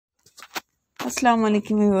Assalamu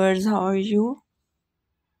alaikum viewers, how are you?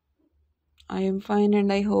 I am fine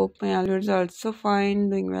and I hope my all viewers are also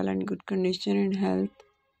fine, doing well and good condition and health.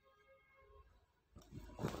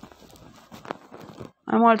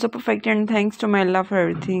 I'm also perfect and thanks to my Allah for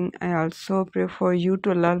everything. I also pray for you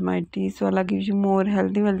to Allah Almighty so Allah gives you more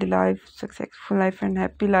healthy, wealthy life, successful life and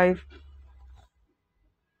happy life.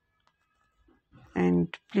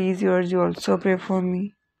 And please viewers, you also pray for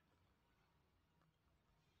me.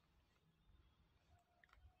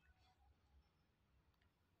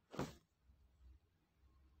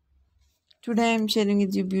 Today I am sharing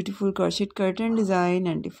with you beautiful crochet curtain design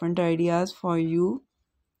and different ideas for you.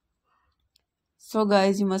 So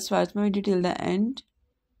guys, you must watch my video till the end.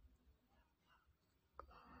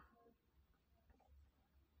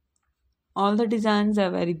 All the designs are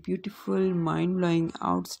very beautiful, mind-blowing,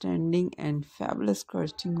 outstanding and fabulous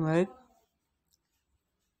crocheting work.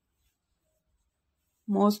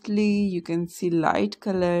 Mostly you can see light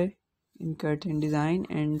color in curtain design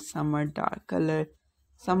and some are dark color,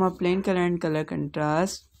 some are plain color and color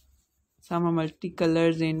contrast, some are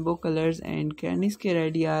multicolors, rainbow colors and candy scare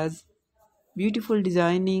ideas. Beautiful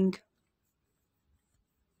designing.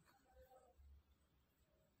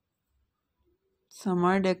 Some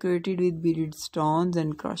are decorated with beaded stones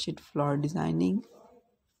and crochet flower designing.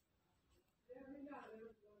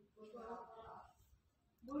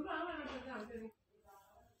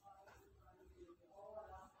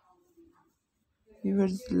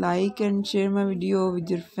 Viewers, like and share my video with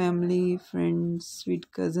your family, friends,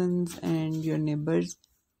 sweet cousins and your neighbors.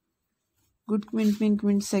 Good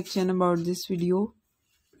comment section about this video.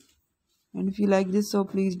 And if you like this, so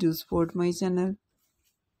please do support my channel.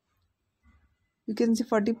 You can see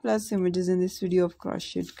 40 plus images in this video of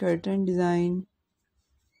crochet curtain design.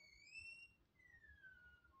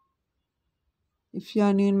 If you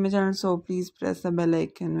are new in my channel, so please press the bell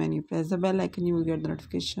icon. When you press the bell icon, you will get the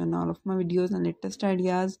notification all of my videos and latest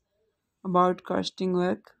ideas about crocheting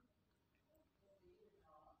work.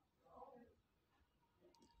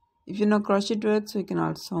 If you know crochet work, so you can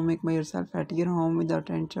also make by yourself at your home without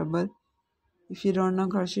any trouble. If you don't know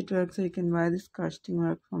crochet work, so you can buy this crocheting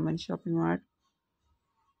work from my shopping mart.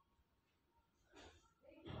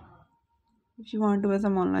 If you want to buy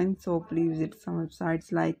some online, so please visit some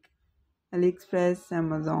websites like AliExpress,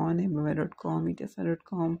 Amazon, Himaware.com,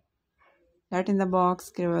 Etesa.com, That in the Box,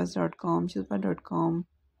 Crevasse.com, Shilpa.com.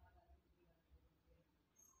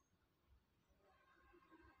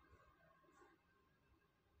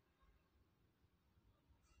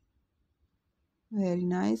 Very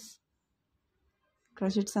nice.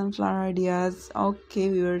 Crochet sunflower ideas. Okay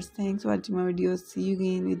viewers, thanks for watching my videos. See you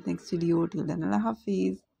again with next video. Till then, Allah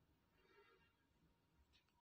Hafiz.